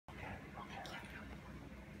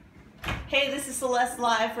Hey, this is Celeste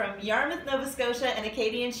live from Yarmouth, Nova Scotia and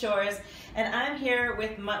Acadian Shores, and I'm here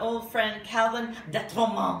with my old friend Calvin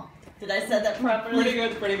Detremont. Did I say that properly? Pretty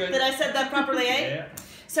good, pretty good. Did I say that properly, eh? Yeah.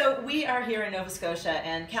 So we are here in Nova Scotia,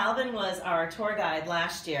 and Calvin was our tour guide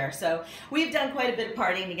last year, so we've done quite a bit of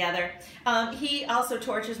partying together. He also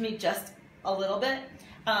tortures me just a little bit.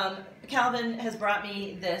 Calvin has brought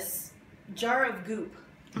me this jar of goop,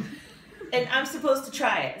 and I'm supposed to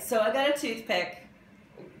try it. So I got a toothpick.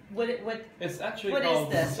 It's actually what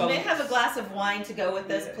called is this? May I have a glass of wine to go with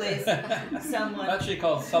this, please? Someone. It's actually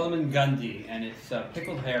called Solomon Gundy, and it's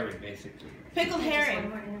pickled herring, basically. Pickled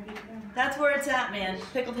herring. That's where it's at, man.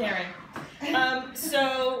 Pickled herring.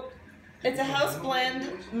 So it's a house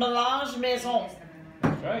blend mélange maison.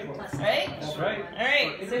 That's right. Right? That's right. All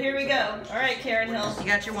right. So here we go. All right, Karen Hill. You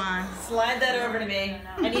got your wine. Slide that over to me.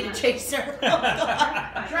 I need a chaser. Oh,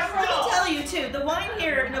 God. Let me tell you too, the wine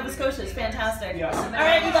here in Nova Scotia is fantastic. Yeah. All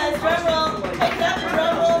right, you guys, drum roll. Hey, can I have a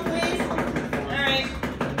drum roll, please? All right.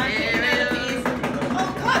 I'm taking out a piece. Oh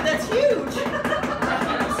God, that's huge.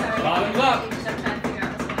 Bottoms up.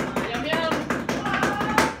 Yum yum.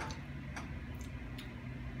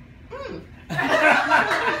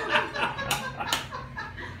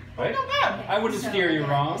 Right? Not bad. I wouldn't steer you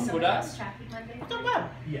wrong, would I? Not bad.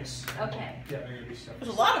 Yes. Okay. Yeah, I'm gonna be stuck.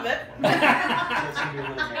 There's a lot of it. That's gonna be a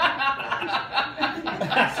little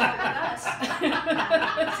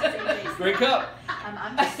bit. Great cup.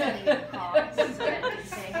 I'm just sending a call and say,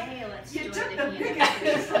 hey, let's do it if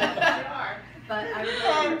he But I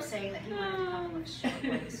remember saying that he wanted a couple of short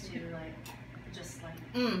ones too, like, just like,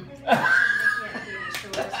 I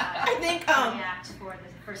I think for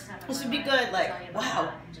the first time this would be good. Like,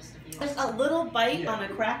 wow, there's a little bite on a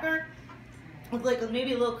cracker with like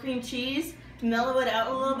maybe a little cream cheese to mellow it out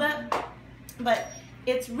a little bit, but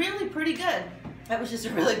it's really pretty good. That was just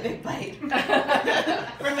a really big bite for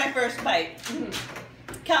my first bite.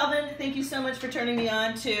 Calvin, thank you so much for turning me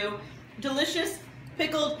on to delicious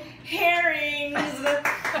pickled herrings.